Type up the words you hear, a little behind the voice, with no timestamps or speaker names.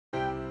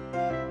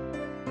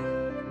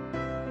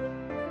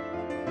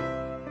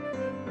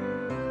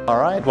All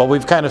right, well,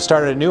 we've kind of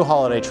started a new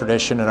holiday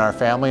tradition in our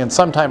family, and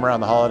sometime around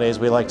the holidays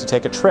we like to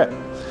take a trip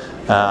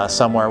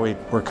somewhere.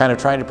 We're kind of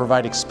trying to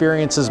provide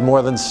experiences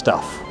more than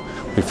stuff.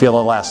 We feel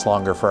it'll last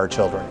longer for our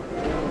children.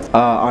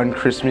 On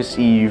Christmas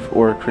Eve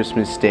or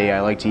Christmas Day,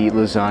 I like to eat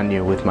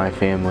lasagna with my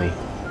family.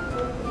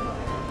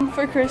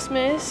 For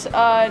Christmas,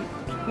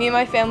 me and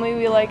my family,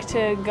 we like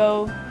to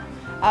go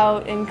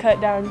out and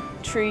cut down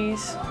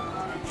trees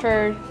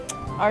for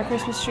our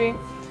Christmas tree,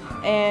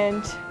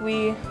 and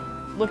we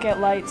look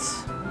at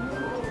lights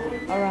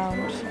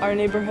around our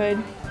neighborhood.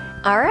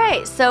 All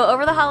right, so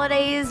over the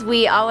holidays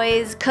we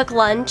always cook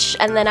lunch,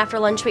 and then after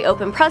lunch we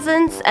open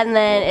presents, and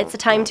then it's a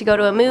time to go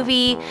to a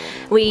movie.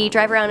 We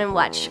drive around and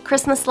watch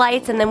Christmas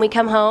lights, and then we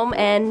come home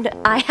and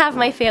I have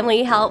my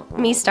family help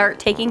me start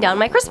taking down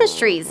my Christmas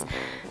trees,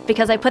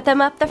 because I put them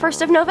up the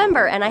 1st of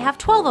November and I have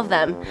 12 of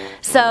them.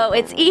 So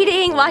it's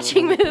eating,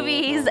 watching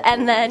movies,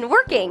 and then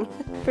working.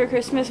 For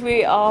Christmas,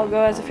 we all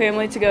go as a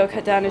family to go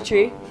cut down a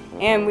tree,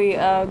 and we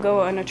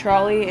go on a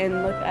trolley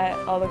and look at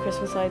all the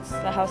Christmas lights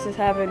the houses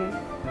have and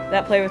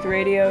that play with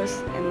radios,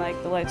 and like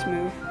the lights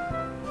move.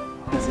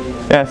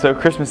 Yeah, so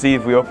Christmas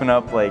Eve we open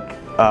up like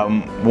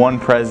one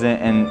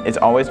present, and it's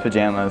always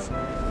pajamas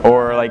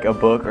or like a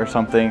book or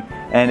something.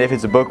 And if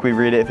it's a book, we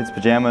read it. If it's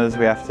pajamas,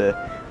 we have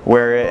to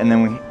wear it, and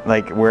then we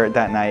like wear it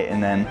that night,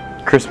 and then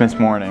Christmas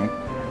morning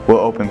we'll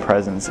open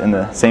presents in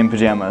the same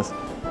pajamas.